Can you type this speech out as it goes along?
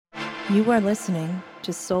You are listening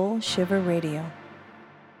to Soul Shiver Radio.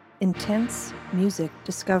 Intense music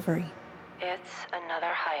discovery. It's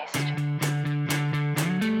another heist.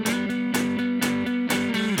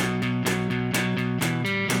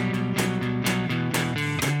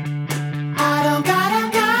 I don't got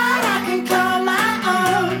a God, I can call my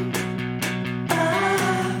own.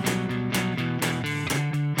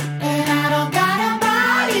 And I don't got a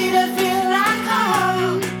body to feel like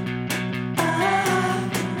home.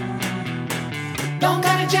 Don't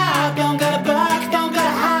got a job, don't got a buck, don't got a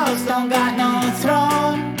house, don't got no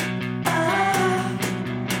throne.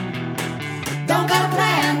 Don't got a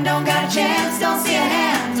plan, don't got a chance, don't see a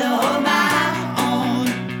hand to hold my own.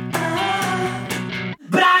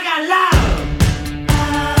 But I got love.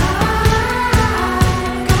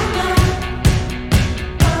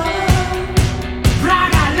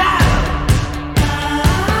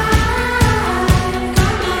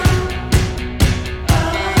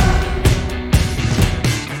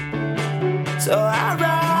 So I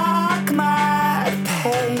rock my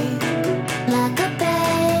pain like a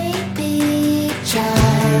baby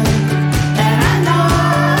child, and I know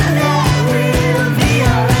that we'll be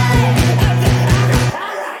alright.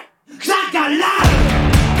 'Cause I got love.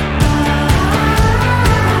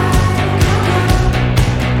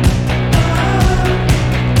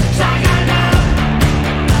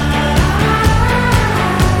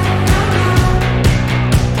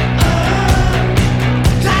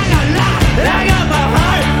 I got my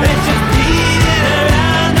heart, it's just beating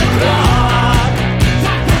around the clock.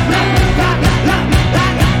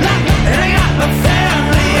 And I got my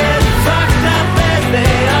family as fucked up as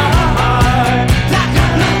they are.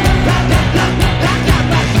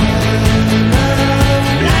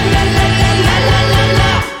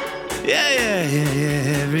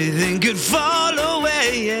 Yeah, everything could fall away.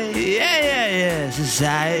 Yeah,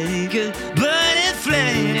 society could burn in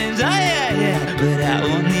flames. Oh, yeah, but I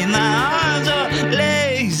won't need my arms or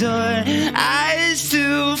legs or eyes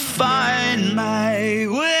to find my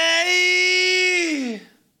way.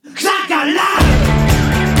 'Cause I got love.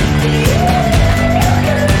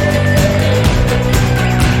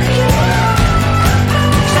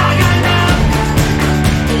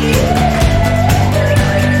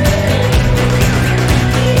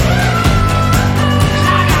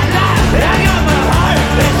 I got my heart,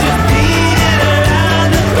 it's just beating around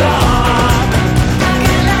the clock.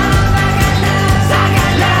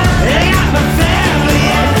 I got my family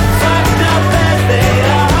as fucked up as they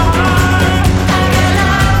are.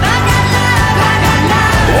 I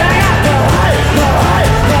got the heart, the heart,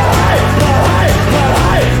 the heart, the heart, the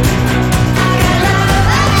heart.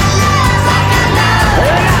 I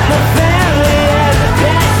got my family as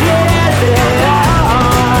dashy as they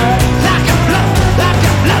are. Like a love, like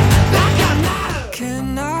a love, like a love. Can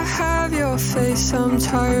I have your face? I'm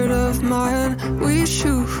tired of mine. We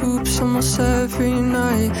shoot hoops almost every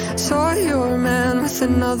night. Saw your man with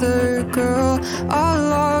another girl. I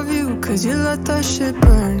love you cause you let that shit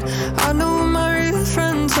burn. I know who my real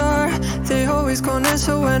friends are. They always gon'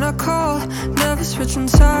 answer when I call. Never switching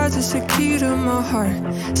sides, it's the key to my heart.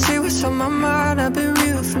 Say what's on my mind, I've been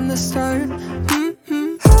real from the start.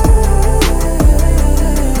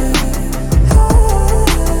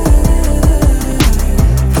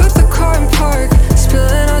 Put the car in park,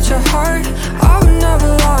 spilling out your heart. I would never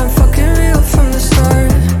lie, I'm fucking real from the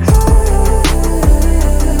start.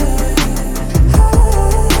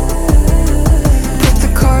 Put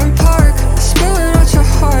the car in park, spilling out your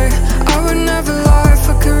heart. I would never lie,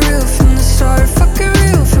 fucking real from the start. Fucking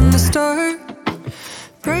real from the start.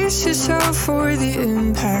 Brace yourself for the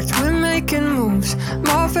impact, we're making moves.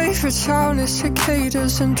 My favorite sound is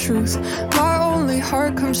cicadas and truth. My only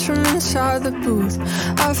heart comes from inside the booth.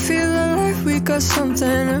 I feel alive, we got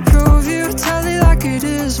something to prove. You tell it like it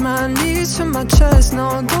is, my knees to my chest.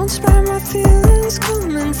 No, don't spare my feelings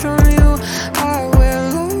coming from you. I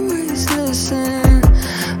will always listen,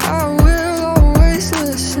 I will always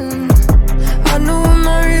listen. I know who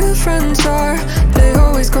my real friends are. They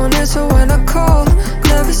always gon' answer when I call.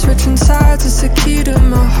 Never switching sides, it's the key to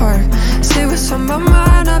my heart. Say what's on my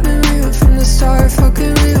mind, I've been real from the start.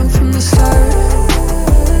 Fucking real from the start.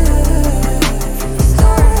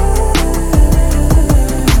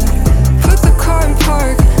 Put the car in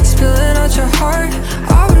park, spilling out your heart.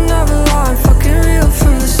 I would never lie, I'm fucking real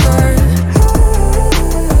from the start.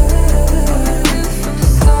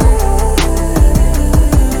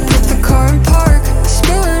 Put the car in park,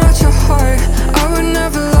 spilling out your heart. I would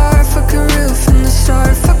never lie, fucking real from the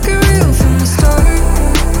start. Fucking real from the start.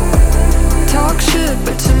 Talk shit,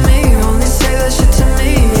 but to me, only say that shit to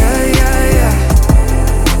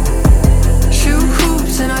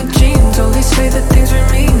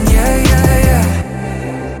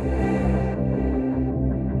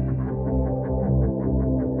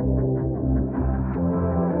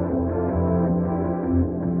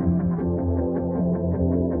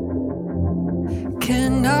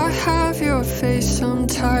have your face, I'm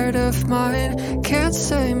tired of mine. Can't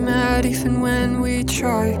stay mad even when we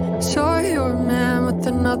try. Saw your man with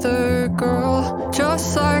another girl,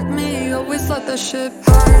 just like me, always let the shit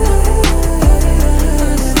burn.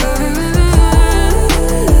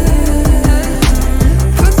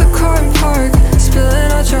 Put the car in park,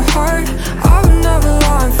 spilling out your heart. I would never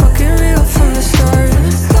lie, I'm fucking real from the start.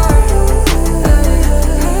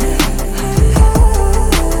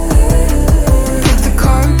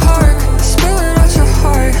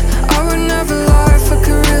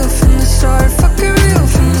 Fucking real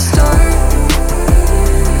from the start.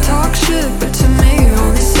 Talk shit, but to me,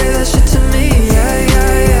 only say that shit to me. Yeah,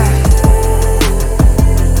 yeah, yeah.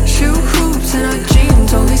 Shoot hoops in our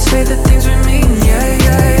jeans, only say the things we mean. Yeah,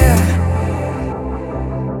 yeah, yeah.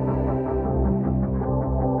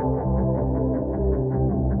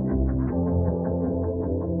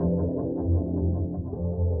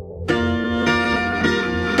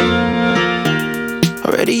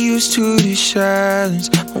 Already used to the silence,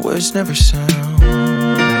 my words never sound.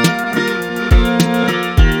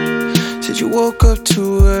 Said you woke up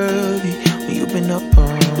too early when you've been up all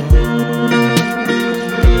night.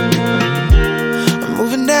 I'm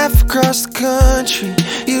moving half across the country.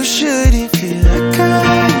 You shouldn't feel like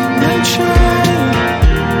I'm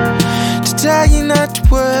trying to tell you not to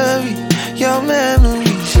worry. Your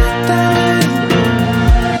memories are dying.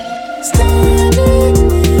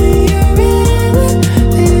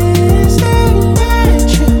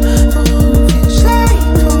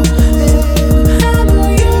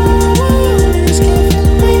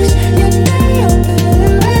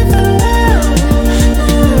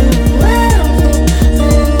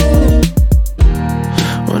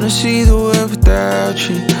 See the world without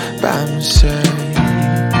you by my side.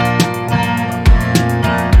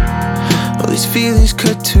 All these feelings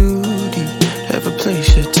cut too deep to ever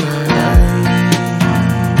place your time.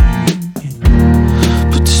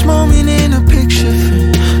 Put this moment in a picture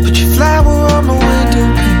frame. Put your flower on my window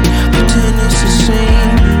pane. Pretend it's the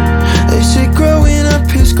same. They say growing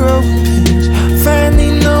up is growing pains.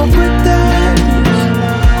 Finally know what that means.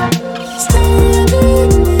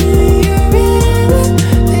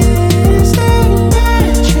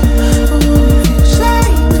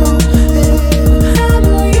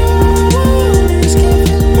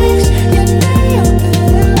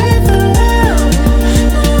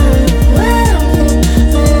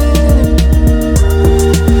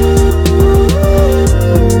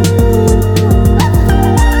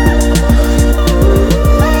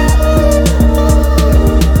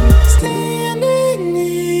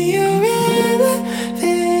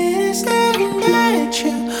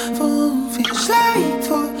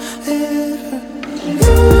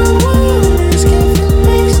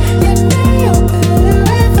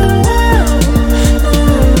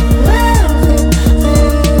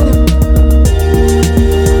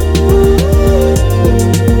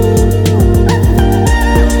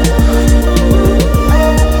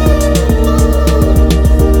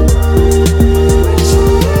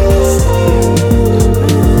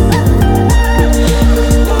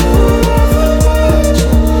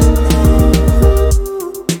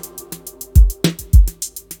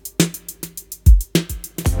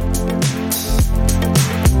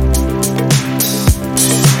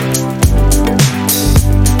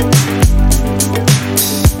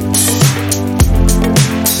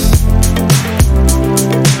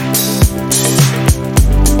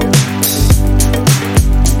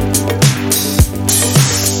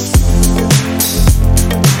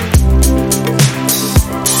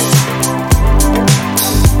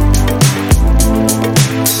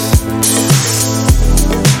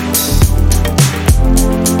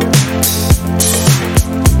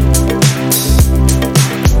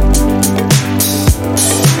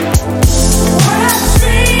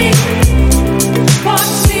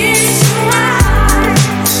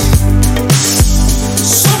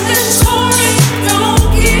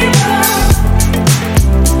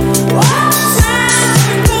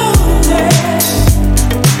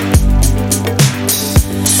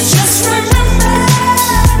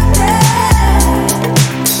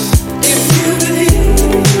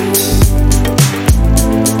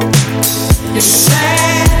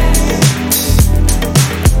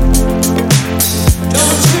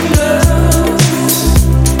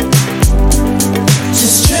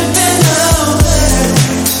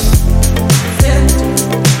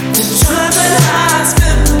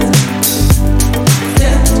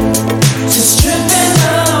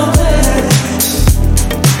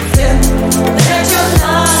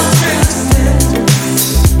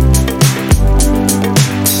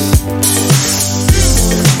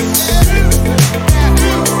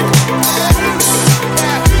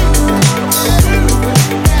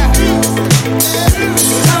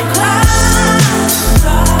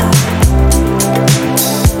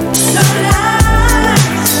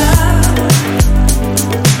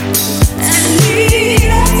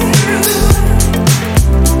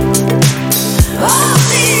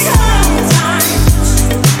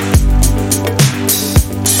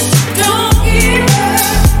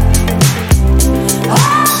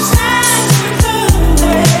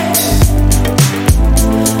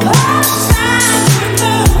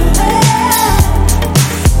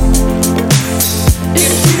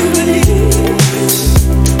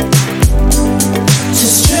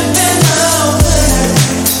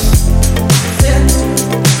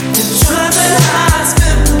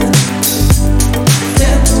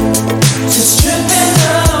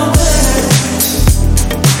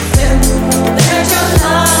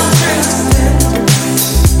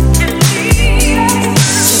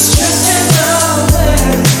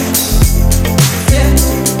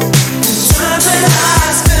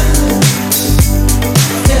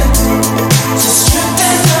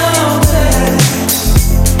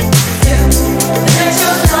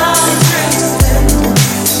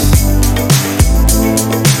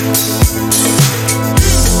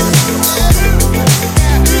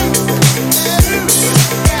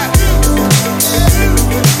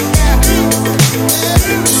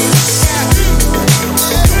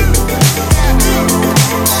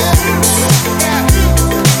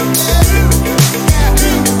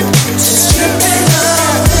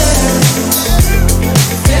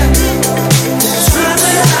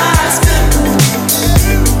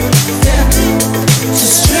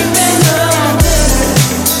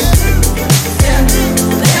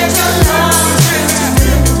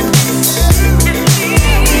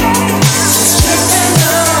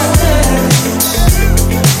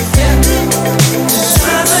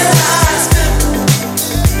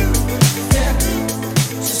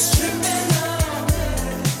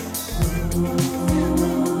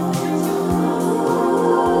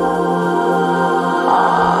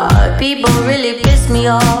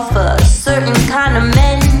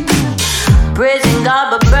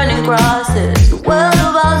 job of burning crosses. The world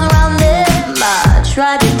revolves around them. I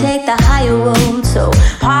try to take the higher road, so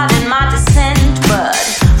pardon my dissent. But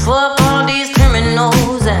fuck all these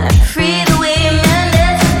criminals and free the way you meant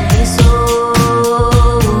it. There's so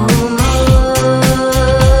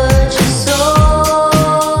much your soul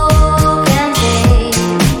can take.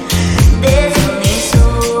 There's only so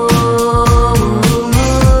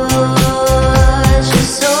much your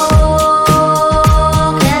soul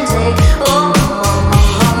can take.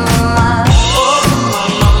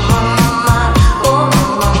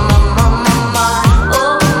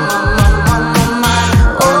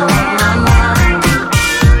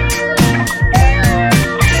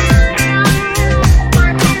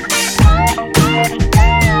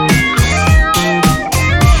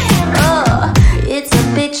 Oh, it's a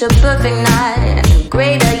picture perfect night in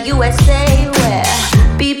greater USA where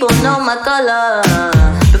people know my color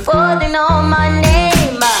before they know my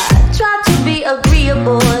name. I try to be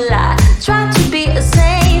agreeable, I try to be a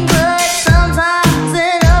saint, but sometimes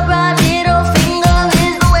an upright middle finger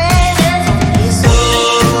is the way. There's only so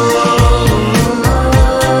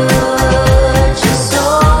much your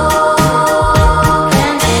soul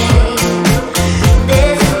can take.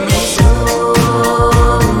 There's only so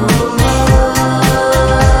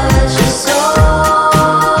much your soul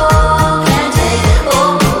can take. Oh,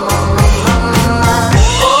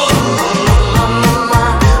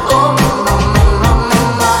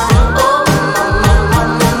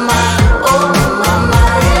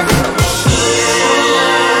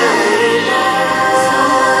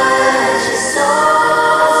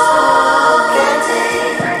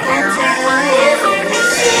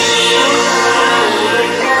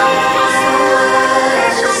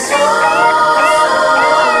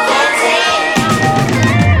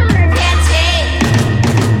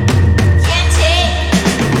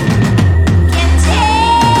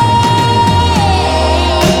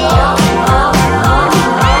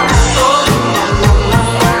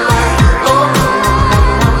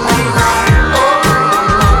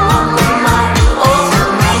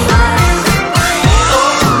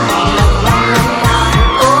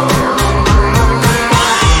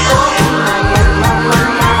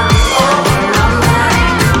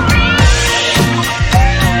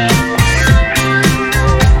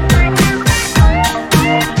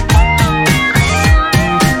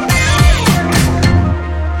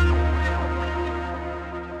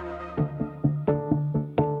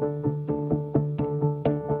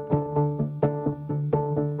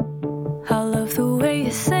 I love the way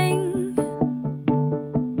you sing.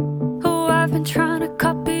 Oh, I've been trying to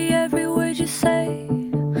copy every word you say.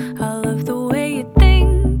 I love the way you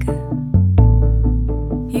think.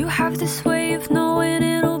 You have this way of knowing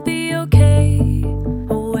it'll be okay.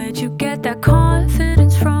 Oh, where'd you get that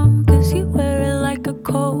confidence from? 'Cause you wear it like a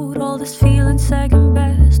coat. All this feeling second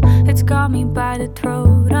best, it's got me by the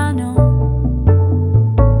throat. I know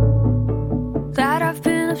that I've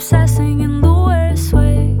been obsessing in the worst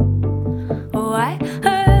way. Oh, I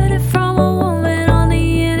heard it from a woman on the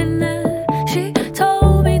internet. She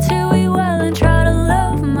told me to be well and try to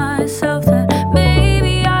love myself. That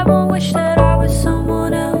maybe I won't wish that I was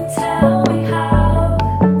someone else. Tell me how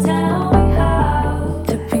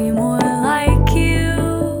to be more like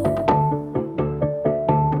you.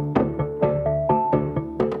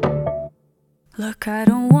 Look, I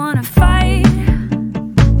don't wanna fight.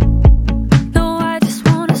 No, I just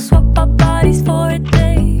wanna swap our bodies for a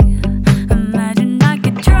day. Imagine I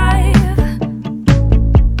could drive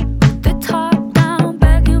with the top down,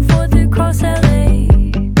 back and forth across LA.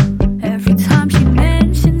 Every time she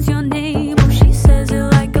mentions your name, oh, she says it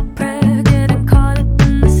like a prayer, getting caught up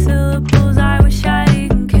in the syllables. I wish I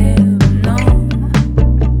didn't care, no.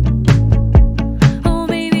 Oh,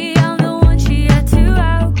 maybe I'm the one she had to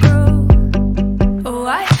outgrow. Oh,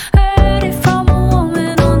 I heard it from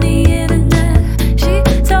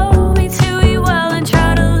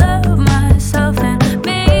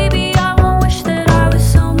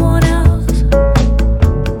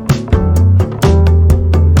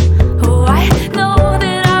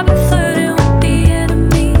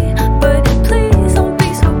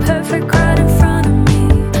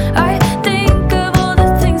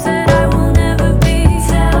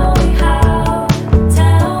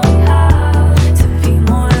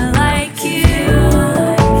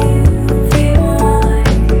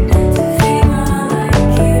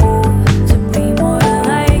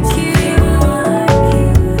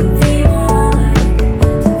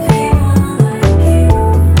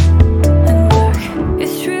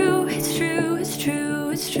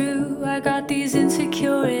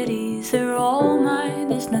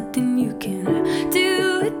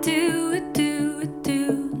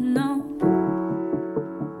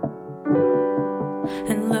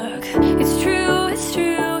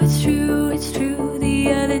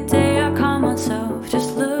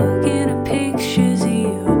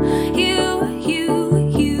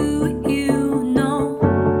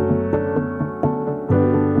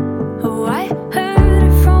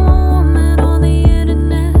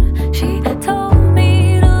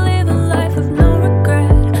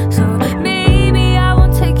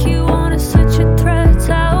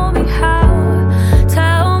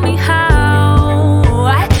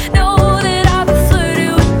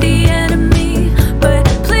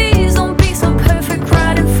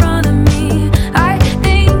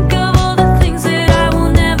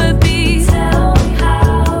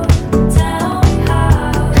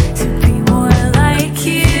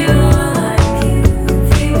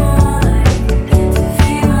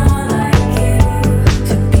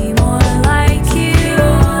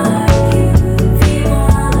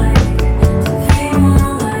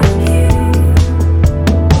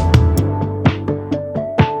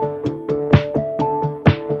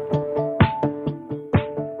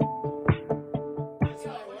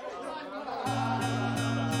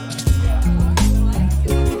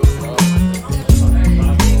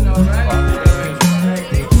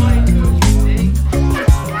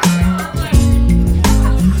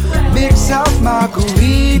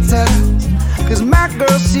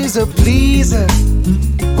she's a pleaser.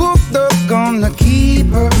 Hooked up, gonna keep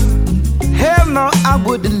her. Hell no, I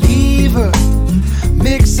wouldn't leave her.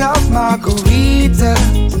 Mix out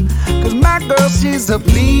margaritas, cause my girl, she's a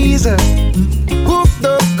pleaser. Hooked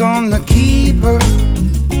up, gonna keep her.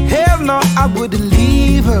 Hell no, I wouldn't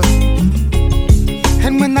leave her.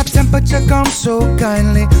 And when that temperature comes so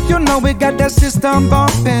kindly, you know we got that system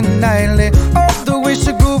bumping nightly. Oh, the way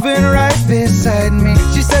she grooving right beside me.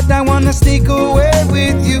 She said I wanna sneak away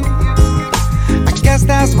with you. I guess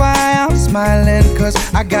that's why I'm smiling, cause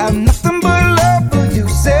I got nothing but love for you.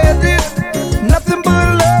 Said it, nothing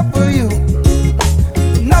but love for you.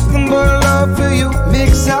 Nothing but love for you.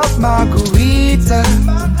 Mix out margarita,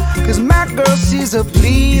 cause my girl, she's a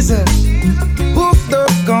pleaser. Hooked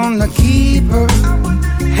up, gonna keep her.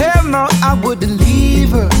 Hell no, I wouldn't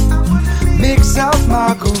leave her. Mix out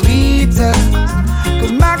margarita,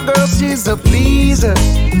 cause my girl, she's a pleaser.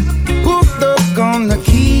 Hooked up, gonna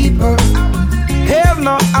keep her. Hell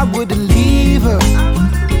no, I wouldn't leave her.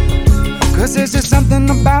 Cause there's just something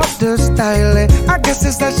about the style. I guess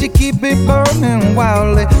it's that she keep it burning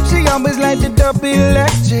wildly. She always liked it up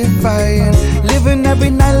electrifying, living every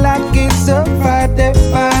night like it's a Friday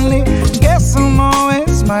finally. Guess I'm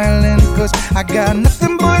always smiling, cause I got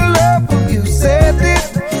nothing but love for you. Said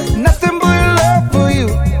it, nothing but love for you.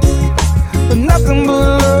 But nothing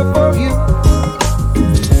but love for you.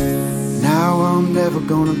 Now I'm never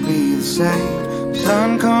gonna be the same.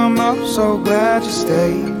 Sun come up, so glad you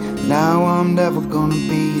stayed. Now I'm never gonna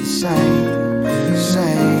be the same.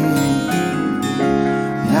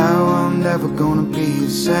 Now I'm never gonna be the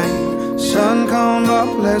same. Sun come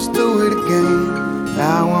up, let's do it again.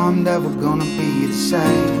 Now I'm never gonna be the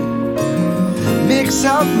same. Mix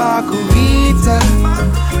out margarita,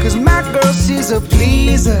 cause my girl, she's a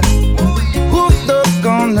pleaser. Hooked up,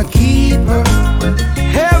 gonna keep her.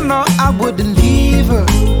 Hell no, I wouldn't leave her.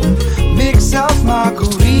 Mix out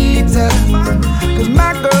margarita, cause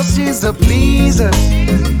my girl, she's a pleaser.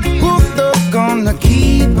 Hooked up, gonna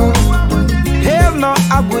keep her. Hell no,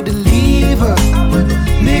 I wouldn't leave her.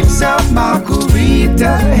 Mix out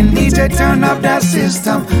margarita, and DJ turn up that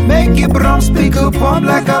system. Make it brum, speaker pump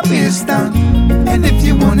like a piston. And if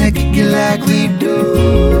you wanna kick it like we do,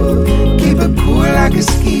 keep it cool like a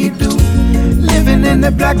ski-doo. Living in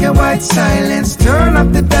the black and white silence. Turn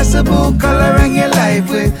up the decibel, coloring your life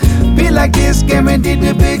with. Be like this, guaranteed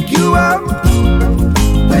to pick you up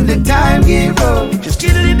when the time get rough. Just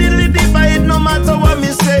diddly diddly dip by it, no matter what me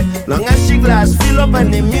say. Long as she glass fill up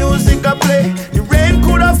and the music I play. The rain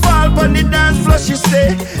coulda fall on the dance floor, she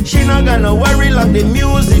say. She not gonna worry, like the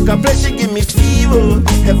music I play. She give me fever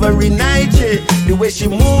every night, yeah. The way she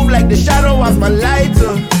move like the shadow of my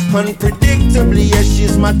lighter. Unpredictably, yeah,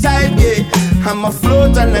 she's my type, yeah. I'm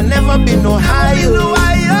afloat and I never been no higher.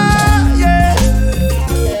 Yeah.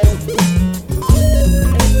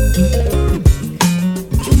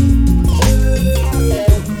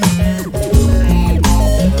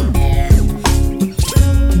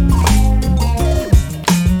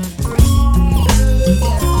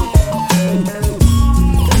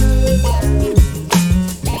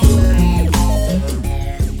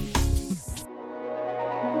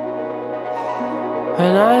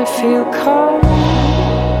 When I feel cold,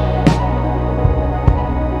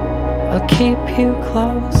 I'll keep you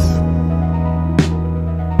close.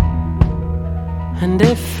 And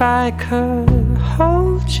if I could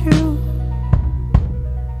hold you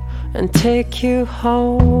and take you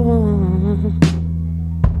home,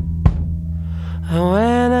 and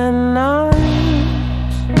when at night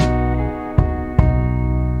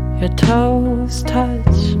your toes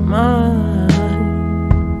touch mine,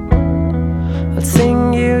 I'll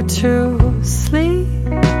sing you to sleep.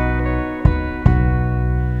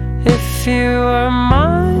 If you are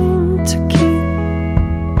mine to keep,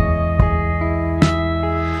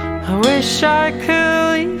 I wish I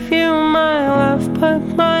could leave you my love, but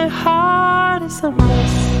my heart is a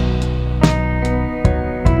mess.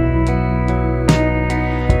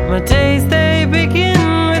 My days, they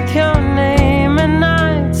begin with your name, and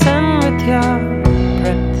nights end with your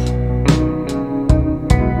breath.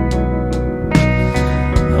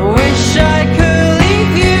 I wish I could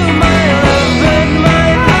leave you my love, but my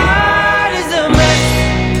heart is a mess.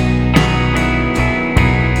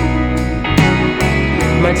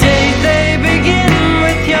 My days, they begin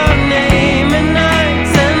with your name, and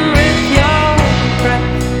nights end with your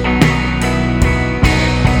breath.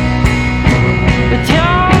 With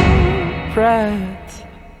your breath,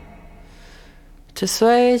 to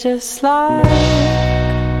sway just like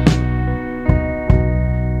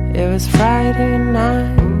it was Friday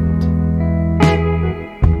night.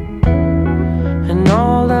 And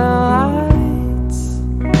all the lights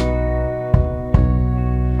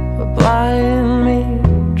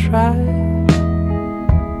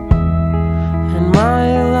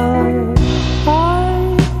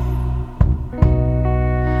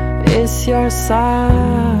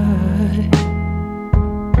side,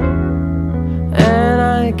 and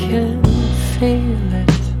I can feel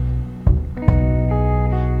it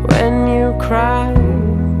when you cry.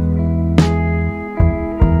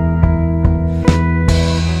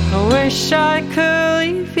 I wish I could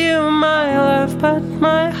leave you my love, but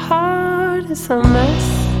my heart is a mess.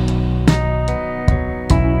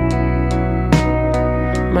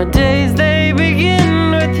 My days, they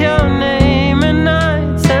begin with your name, and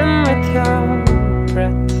nights end with your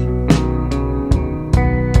breath.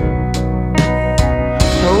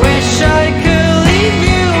 I wish I could leave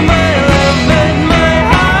you my love, but my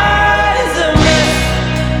heart is a mess.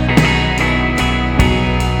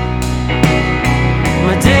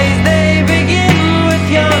 My days, they begin with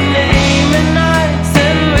your name, and nights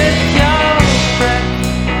end with your breath.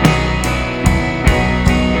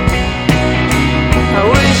 I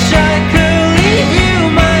wish I could leave you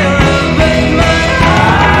my love, but my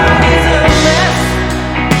heart is a mess.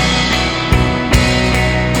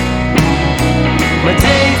 My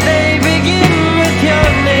days, they begin with your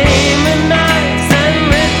name, and nights end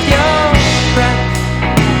with your breath.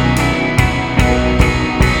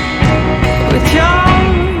 With your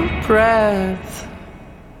breath.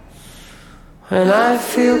 When I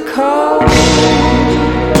feel cold,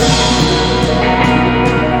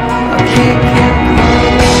 I'll keep you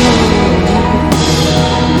close.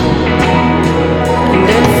 And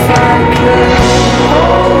if I could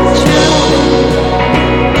hold you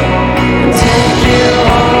and take you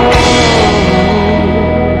home.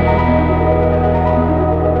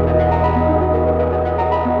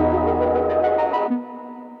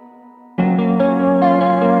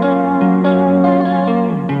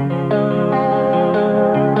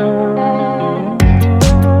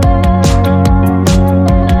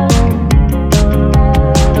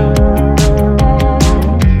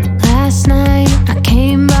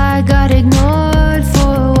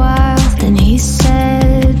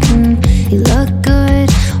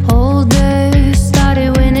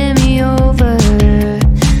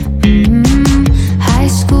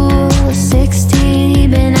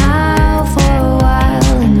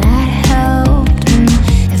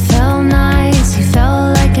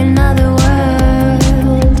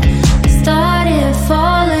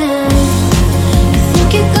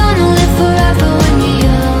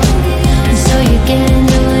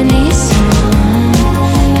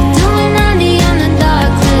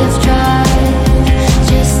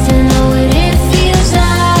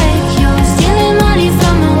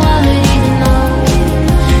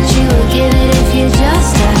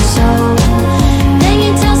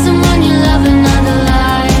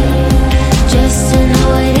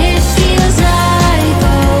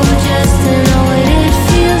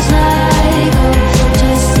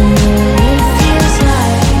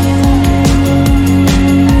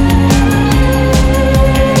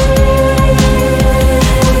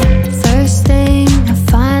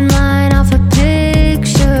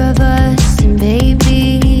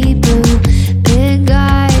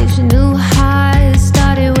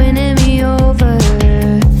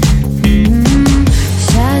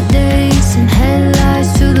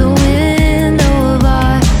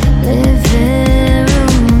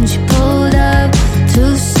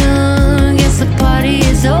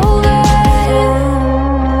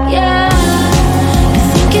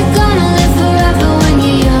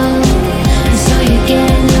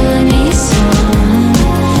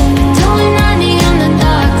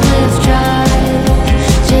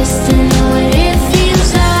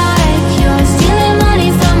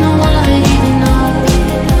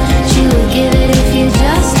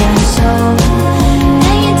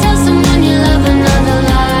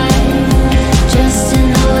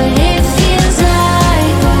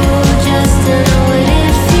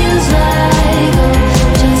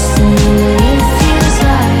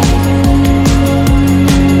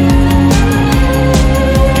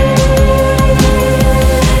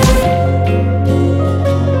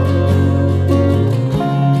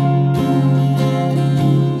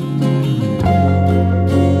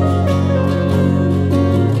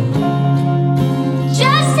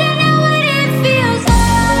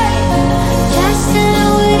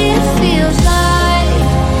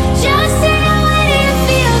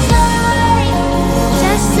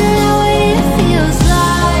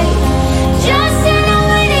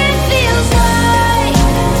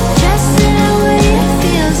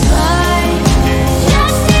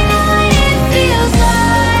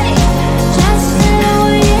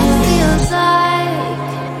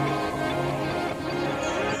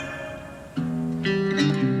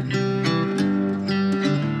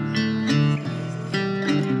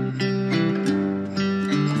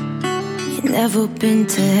 never been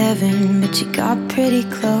to heaven, but you got pretty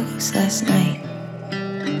close last night.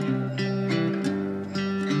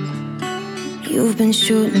 You've been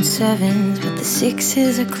shooting sevens, but the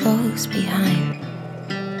sixes are close behind.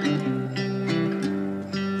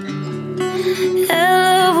 Hell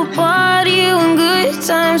of a party when good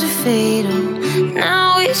times are fatal.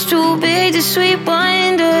 Now it's too big to sweep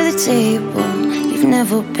under the table. You've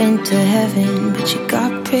never been to heaven, but you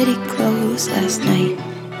got pretty close last night.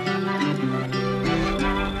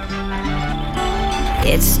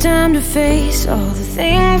 It's time to face all the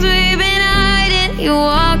things we've been hiding. You're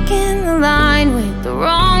walking the line with the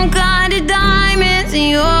wrong kind of diamonds, and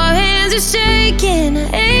your hands are shaking. I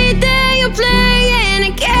hate that you're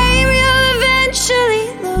playing a game you'll eventually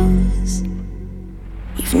lose.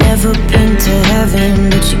 You've never been to heaven,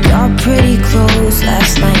 but you got pretty close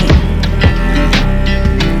last night.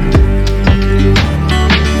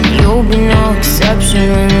 You'll be no exception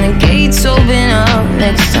when the gates open up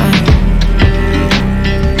next time.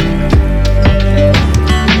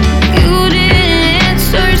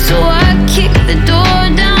 So I kick the door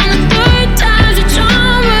down the third time's a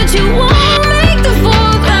charm, but you won't make the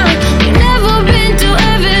fourth round. You've never been to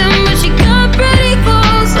heaven, but you got pretty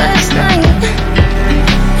close last night.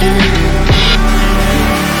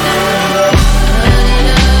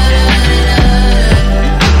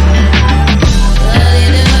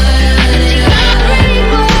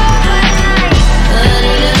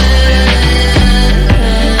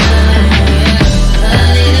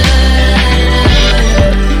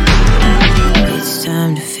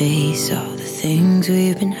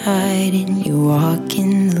 We've been hiding. You're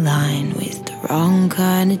walking the line with the wrong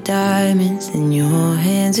kind of diamonds, and your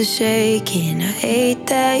hands are shaking. I hate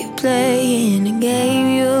that you're playing a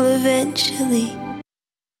game you'll eventually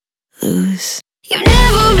lose. You've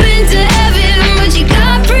never been to heaven, but you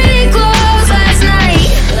got pretty close last night.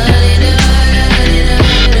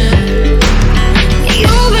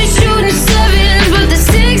 You've been shooting sevens, but the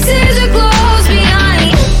sixes are close behind.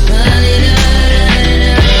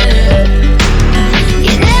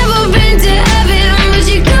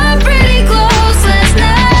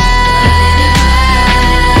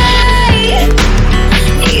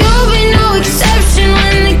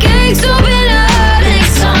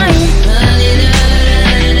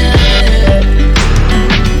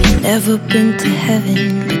 Never been to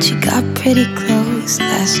heaven, but you got pretty close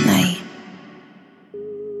last night.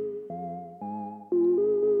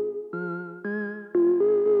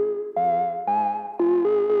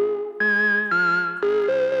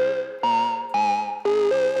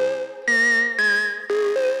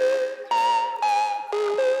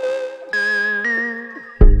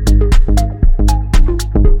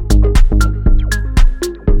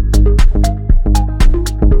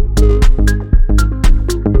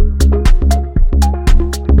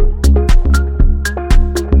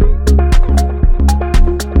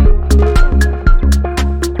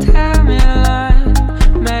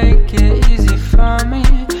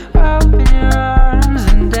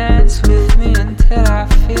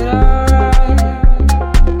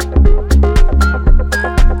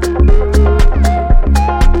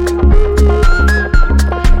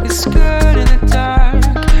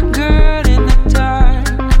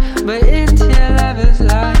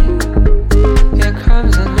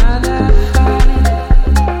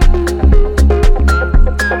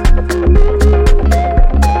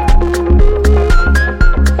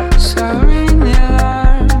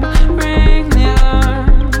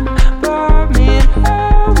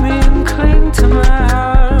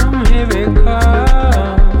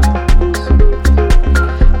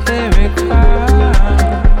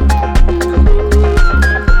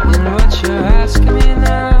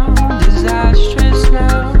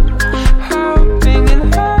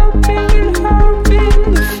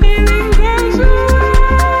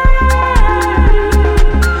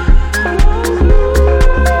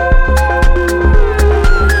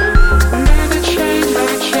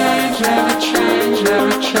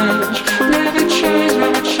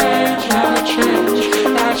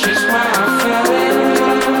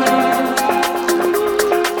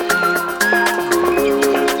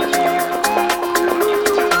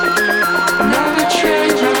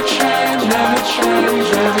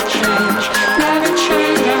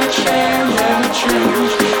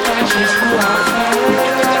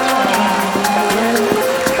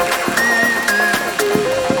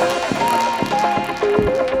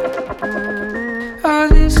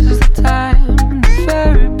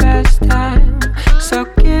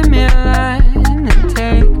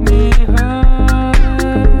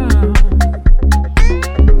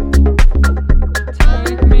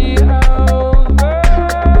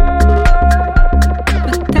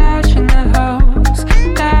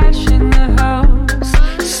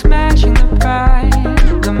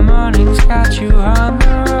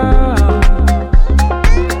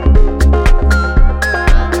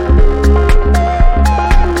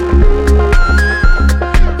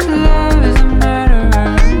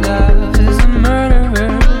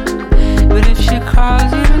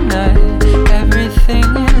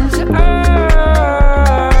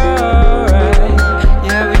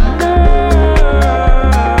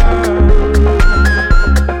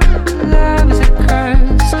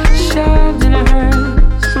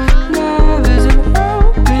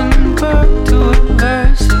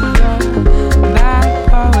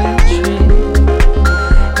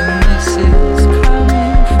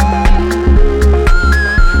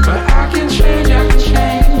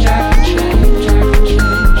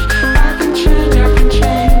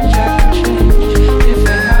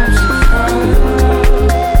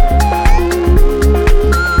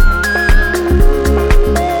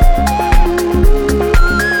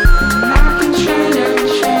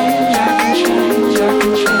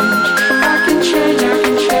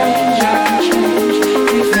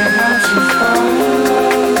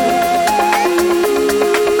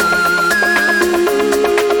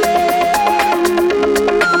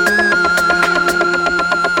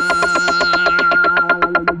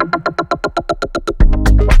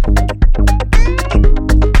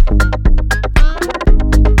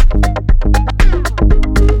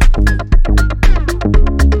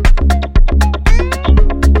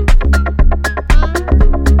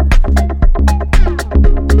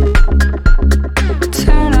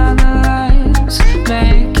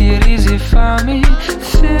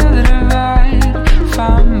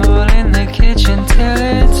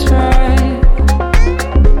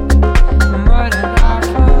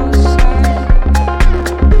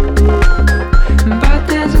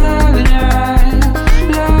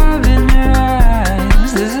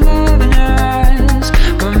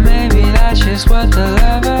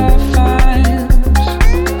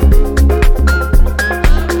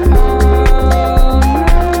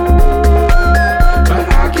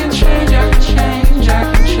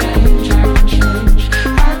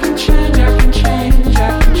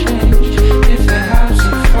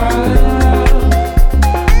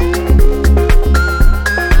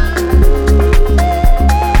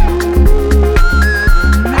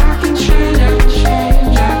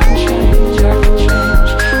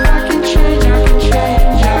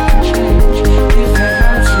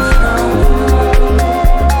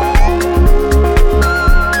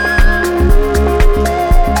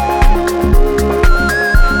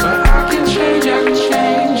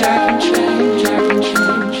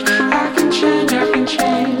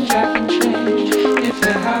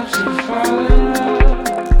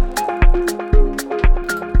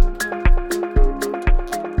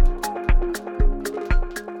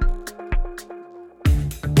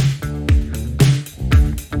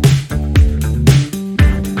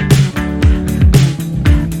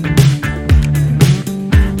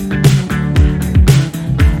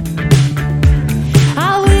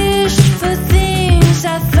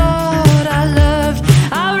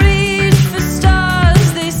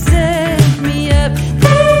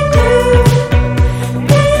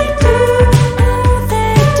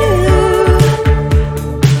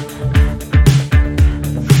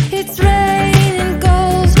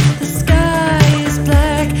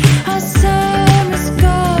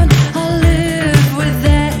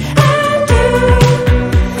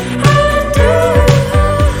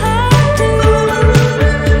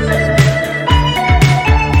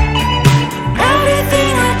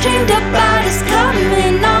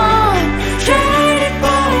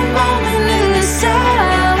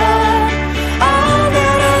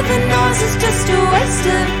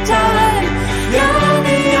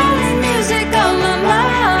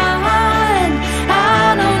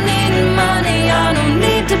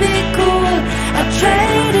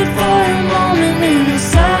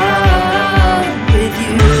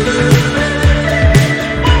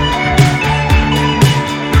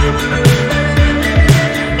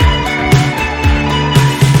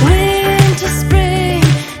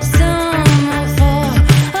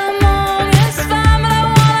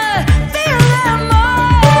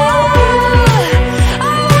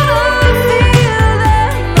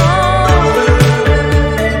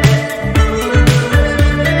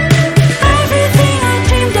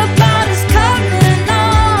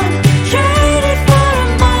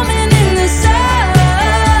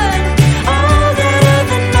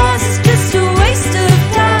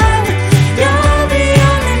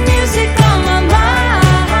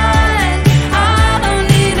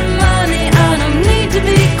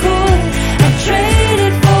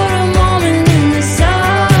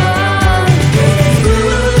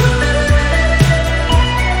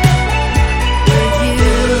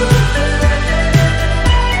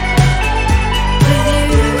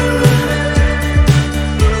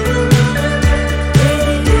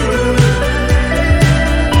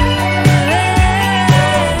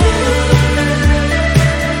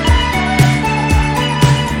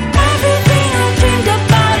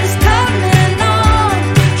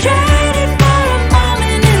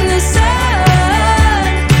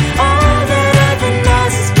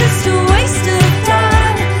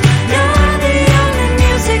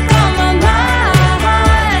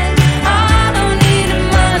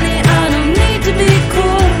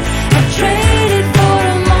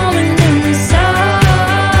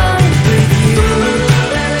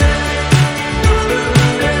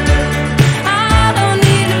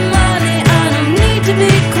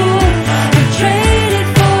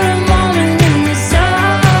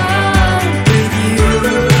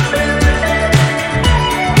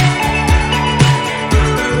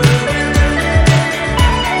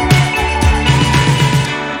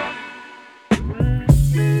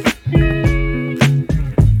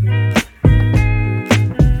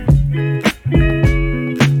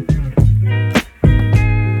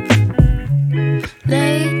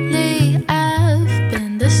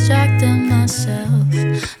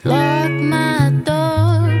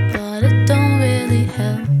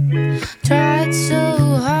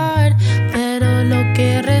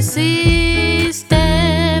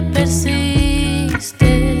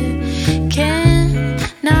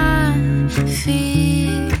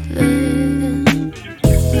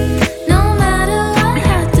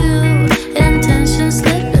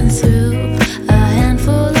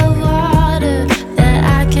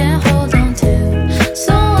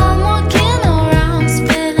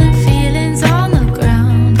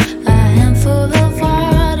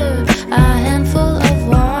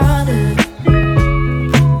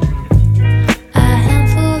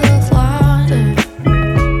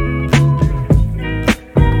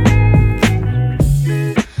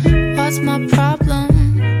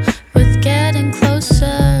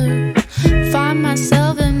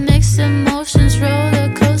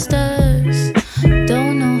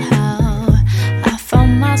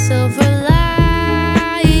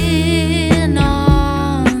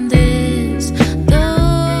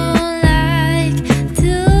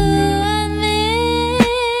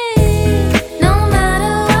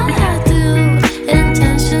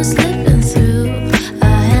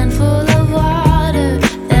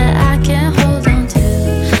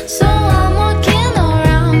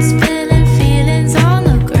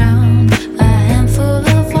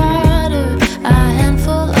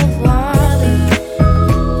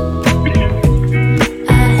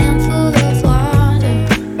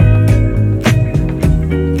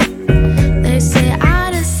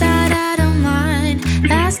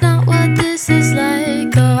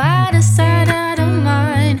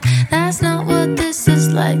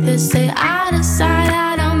 is like. They say out of sight,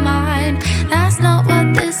 out of mind. That's not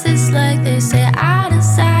what this is like. They say out of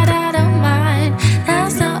sight, out of mind.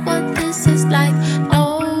 That's not what this is like.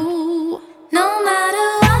 No, no matter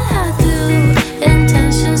what I do,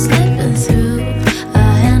 intention slipping through a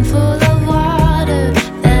handful of water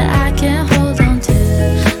that I can't hold on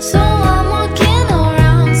to. So I'm walking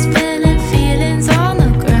around, spinning feelings on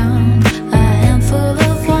the ground. A handful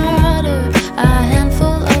of water, a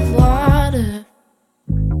handful of water.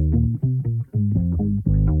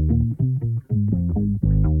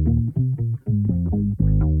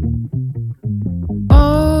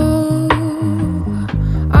 Oh,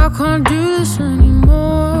 I can't do this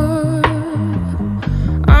anymore.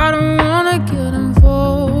 I don't wanna get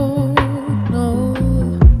involved, no.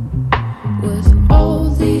 With all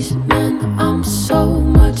these men, I'm so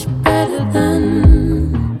much better than.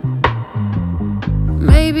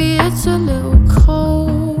 Maybe it's a little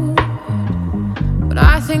cold, but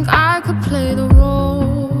I think I could play the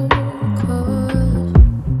role. 'Cause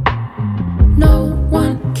no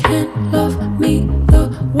one can love me the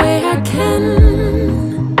way I can.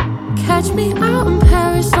 Catch me out in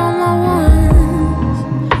Paris on my ones.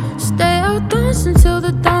 Stay out dancing till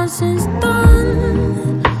the dancing's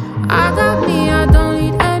done. I got me, I don't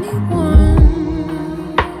need anyone.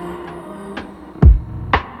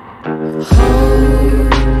 Hold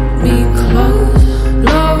me close,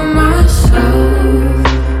 love myself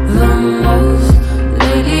the most.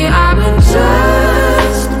 Lately I've been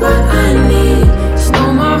just what I need.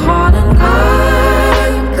 Stole my heart and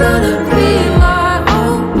I'm gonna be my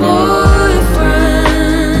own boyfriend.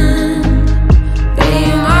 Be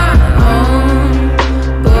my own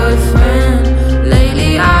boyfriend.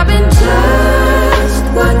 Lately I've been just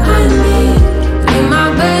what I need. Be my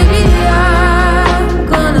baby, I'm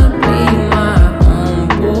gonna be my own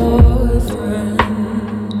boyfriend.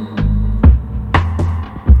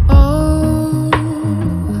 Oh,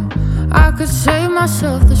 I could save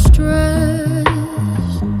myself the stress.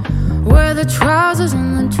 Wear the trousers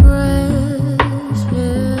and the dress,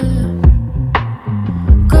 yeah.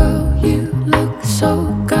 Girl, you look so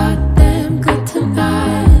goddamn good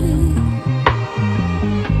tonight.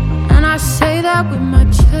 And I say that with my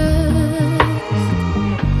chest.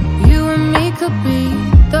 You and me could be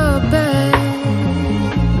the best.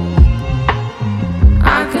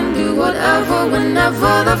 I can do whatever,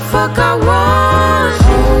 whenever the fuck I want.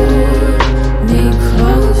 Hold me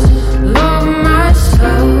close, love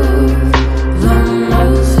myself the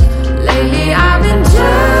most. Lately I've been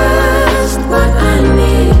just what I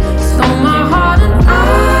need. Stole my heart and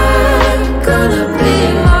I'm gonna be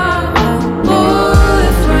my own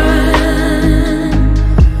boyfriend.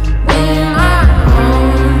 Be my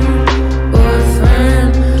own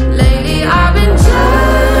boyfriend. Lately I've been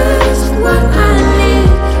just what I need.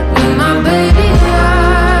 Be my baby,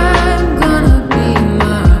 I'm gonna be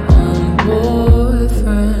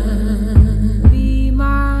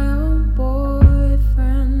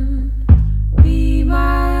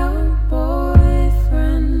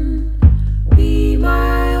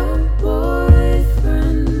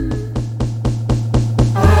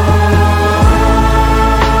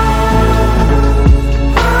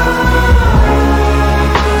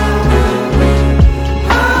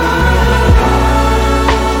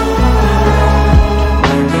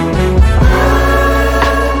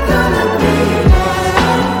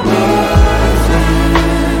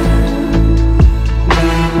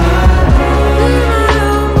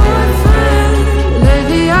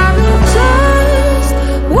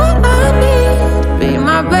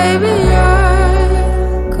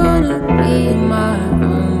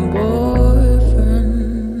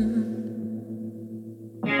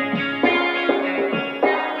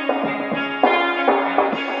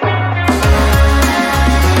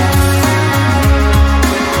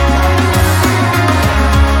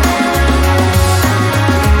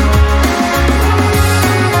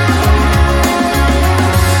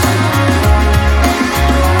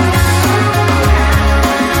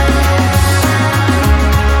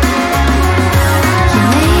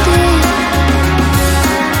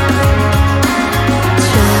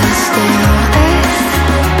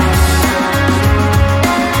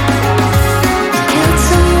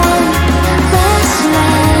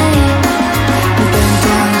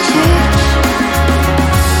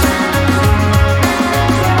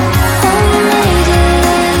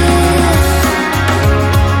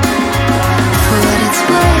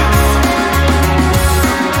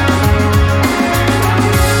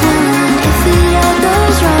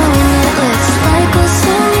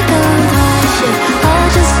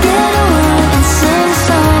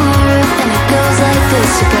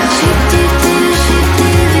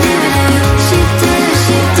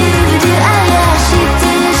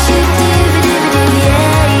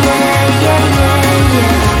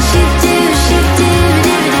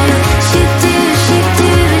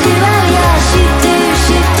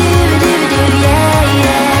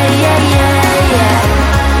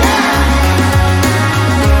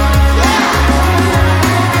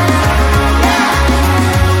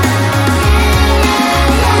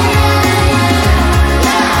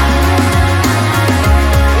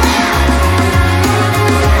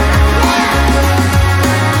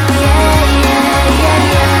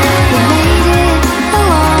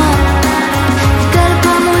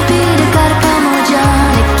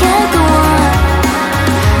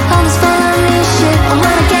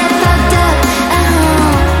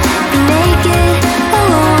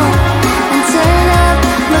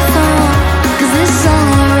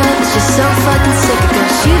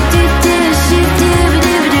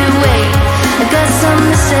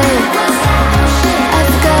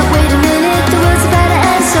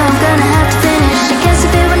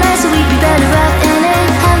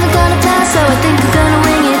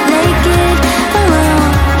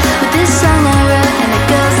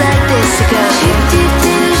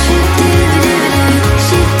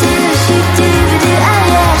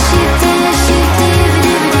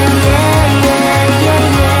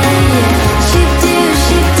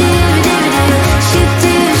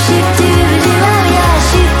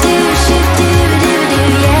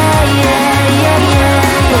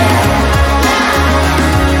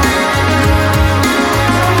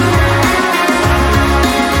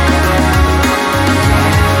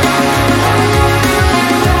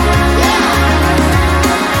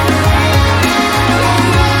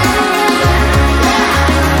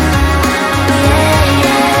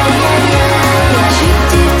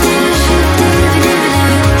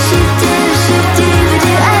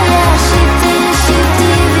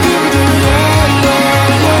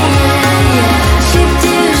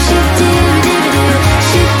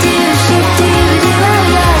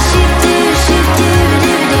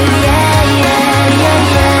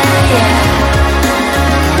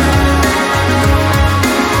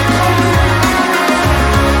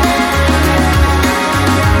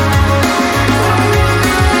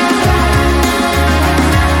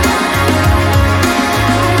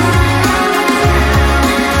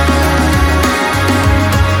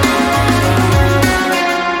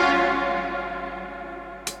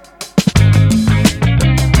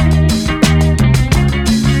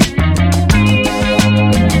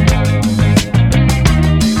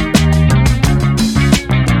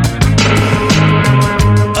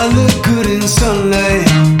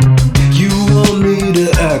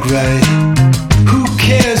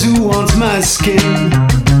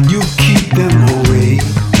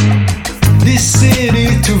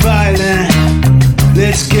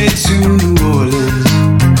to New Orleans.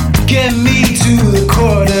 Get me to the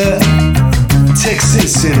quarter,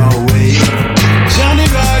 Texas in our way. Johnny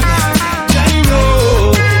Rock, Johnny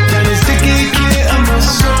Roll, Johnny Sticky Kid, I'm a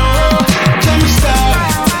soul. Johnny Stop,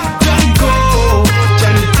 Johnny Go,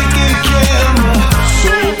 Johnny Sticky Kid, I'm a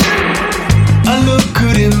soul. I look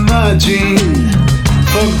good in my dream.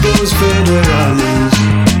 Fuck those federales.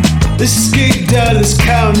 Let's escape Dallas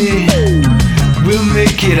County. We'll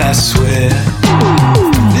make it, I swear.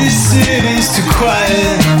 This city's too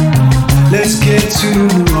quiet. Let's get to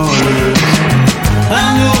New Orleans. I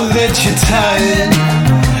know that you're tired.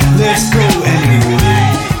 Let's go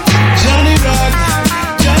anyway. Johnny Rock,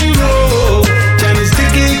 Johnny Roll, Johnny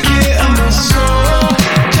Sticky Kid, I'm a soul.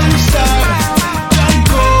 Johnny Stop, Johnny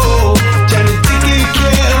Go, Johnny Sticky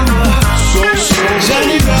Kid, I'm a soul.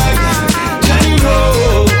 Johnny Rock, Johnny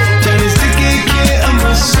Roll, Johnny Sticky Kid, I'm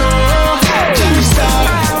a soul. Johnny Stop,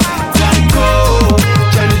 Johnny Go,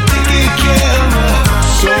 Johnny Sticky Kid, I'm a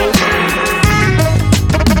soul.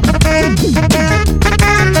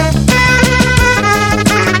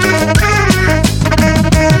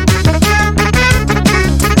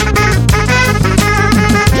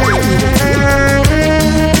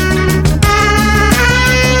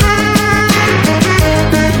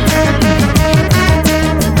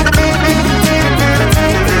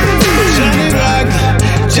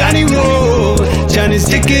 Johnny Roll, Johnny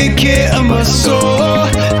Sticky Kid, I'm a soul.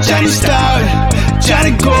 Johnny Stop,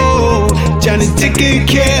 Johnny Go, Johnny Sticky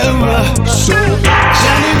Kid, I'm a soul.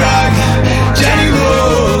 Johnny Rock, Johnny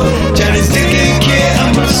Roll, Johnny Sticky Kid,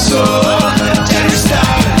 I'm a soul. Johnny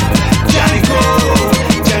Stop, Johnny Go,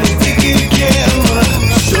 Johnny Sticky Kid, I'm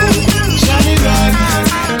a soul. Johnny Rock,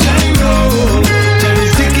 Johnny Roll, Johnny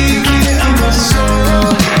Sticky Kid, I'm a soul.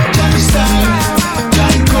 Johnny Stop,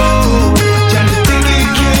 Johnny Go, Johnny Sticky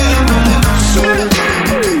Kid, I'm a soul.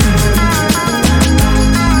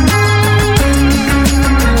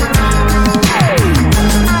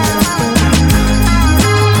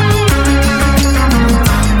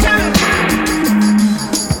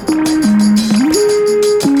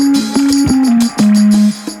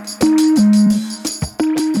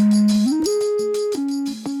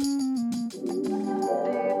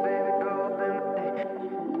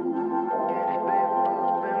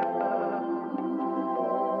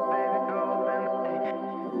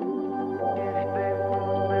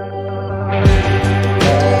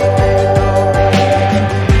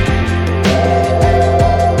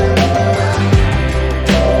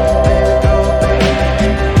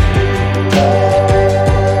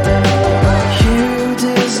 You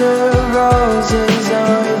deserve roses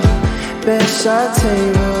on your bedside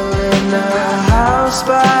table in a house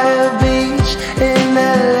by a beach in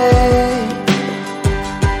LA.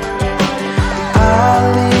 I'll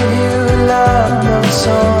leave you love notes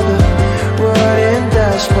on the wooden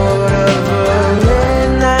dashboard of a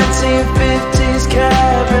late 1950s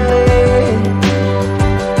Cabriolet.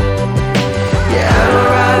 Yeah, I know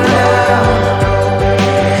right now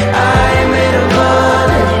I ain't made of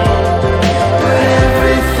money, but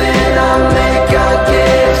everything I make I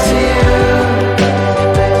give to you.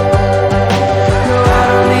 No, I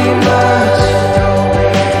don't need much.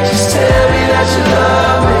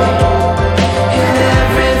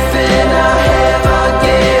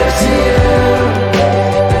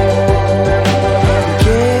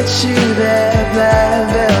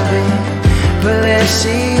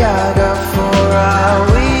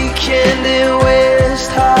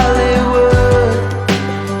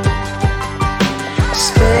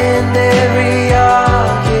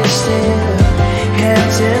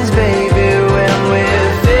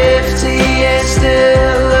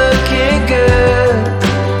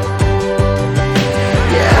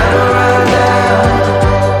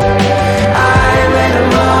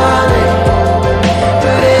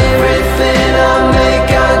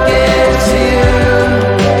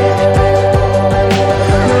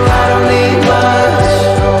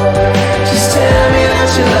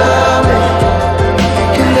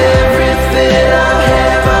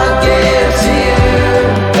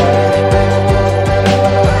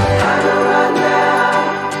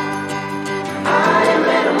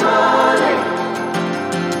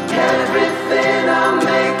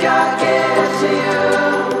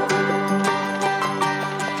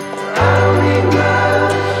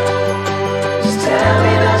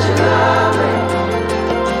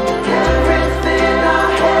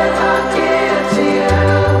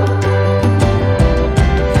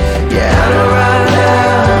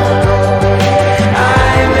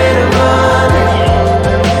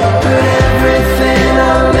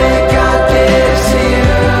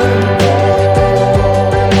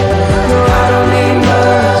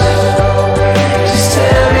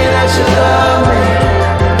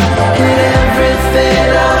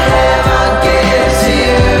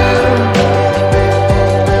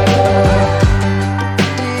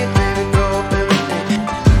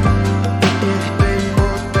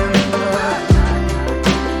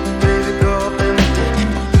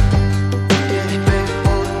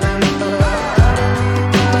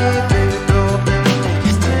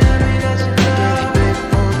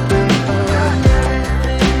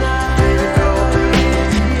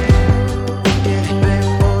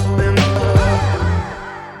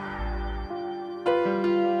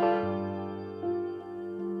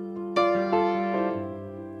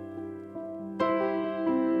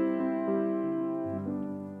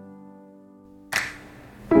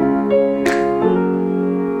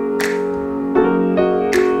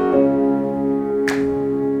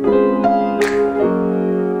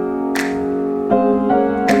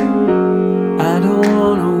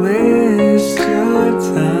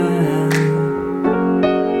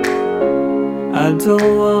 I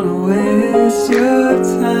don't wanna waste your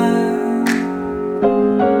time.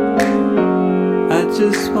 I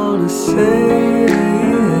just wanna say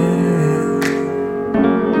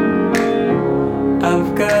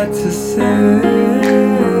I've got to say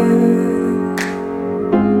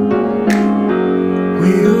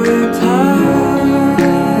we worked hard,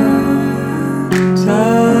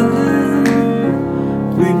 darling.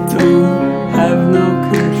 We don't have no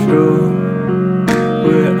control.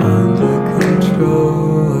 We're under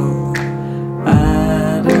control. I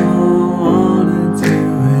don't wanna do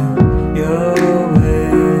it your way.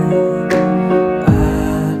 I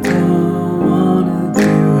don't wanna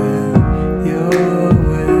do it your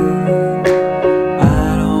way. I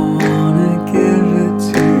don't wanna give it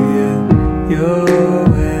to you your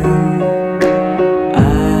way. I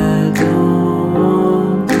don't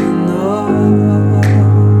want to know.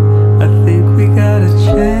 I think we gotta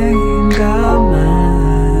change our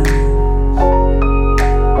minds.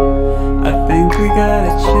 I think we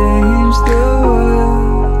gotta change the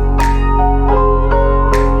world.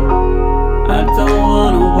 I don't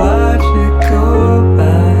wanna watch it go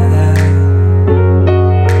by.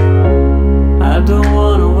 I don't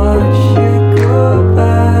wanna watch it go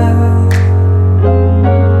by.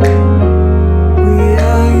 We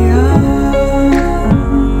are young,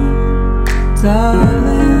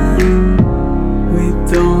 darling. We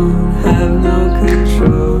don't have no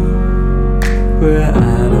control. We're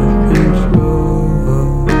out of control.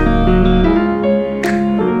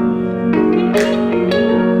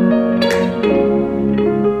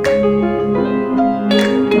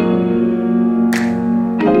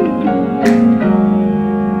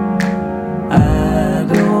 I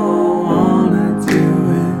don't wanna do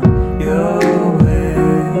it your way.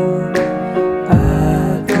 I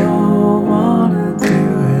don't wanna do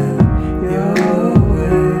it your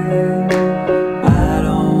way. I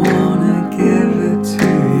don't wanna give it to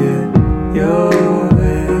you your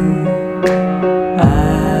way. I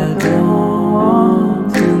don't want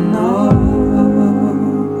to know.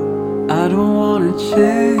 I don't wanna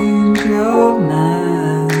change your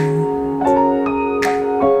mind.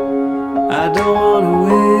 I don't wanna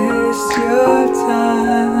waste your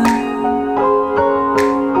time.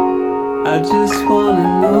 I just wanna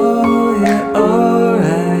know you're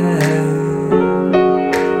alright.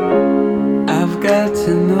 I've got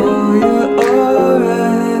to know you're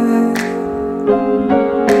alright.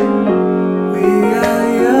 We are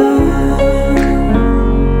young,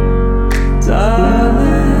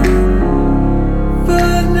 darling,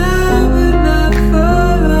 but never, not for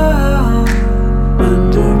long.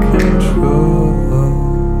 Under control.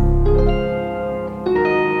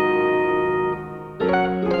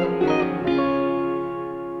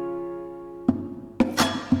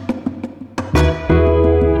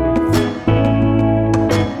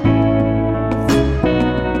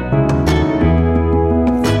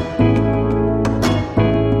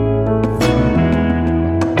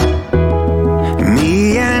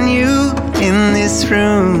 Me and you in this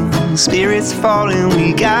room, spirits falling,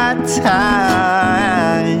 we got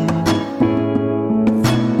time.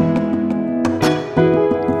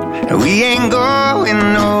 We ain't going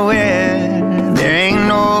nowhere, there ain't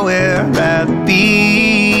nowhere I'd rather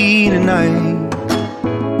be tonight.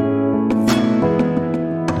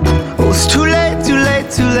 Oh, it's too late, too late,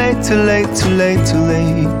 too late, too late, too late, too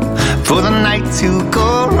late for the night to go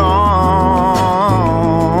wrong.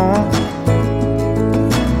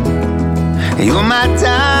 You're my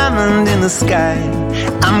diamond in the sky.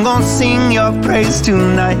 I'm gonna sing your praise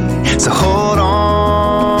tonight. So hold on.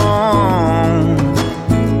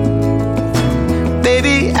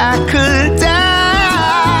 Baby, I could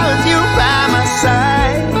die with you by my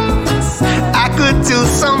side. I could do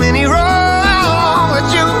so many wrong, but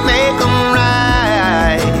you make them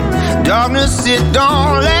right. Darkness, it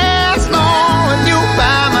don't last long with you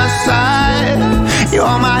by my side.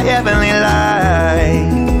 You're my heavenly light.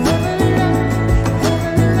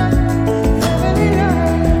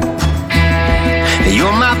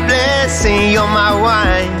 You're my blessing, you're my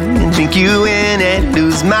wine. Drink you in and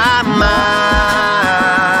lose my mind.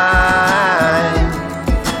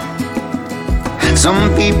 Some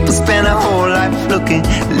people spend a whole life looking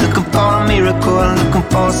for a miracle, looking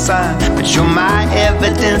for a sign. But you're my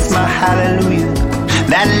evidence, my hallelujah,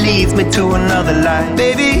 that leads me to another life.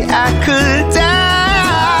 Baby, I could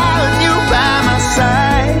die with you by my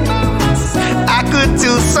side. I could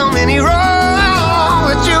do so many wrong,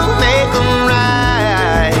 but you make them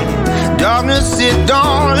right. Darkness, it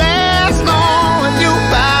don't last long with you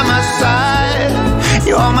by my side.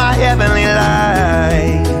 You're my heavenly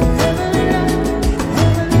light.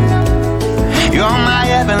 You're my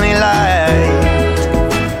heavenly light.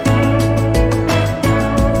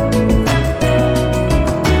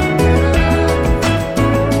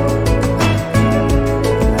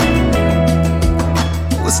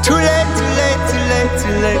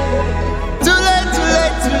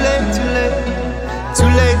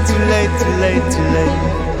 too late, too late.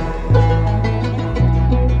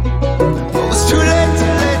 It's too late,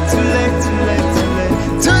 too late, too late, too late, too late.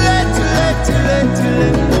 Too late, too late, too late, too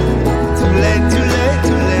late. Too late, too late,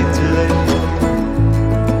 too late, too late.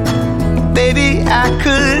 Baby, I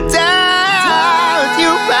could die with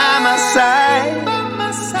you by my side.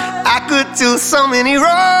 I could do so many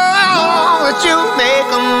wrong, but you make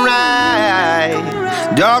them right.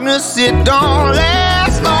 Darkness, it don't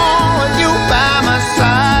last long.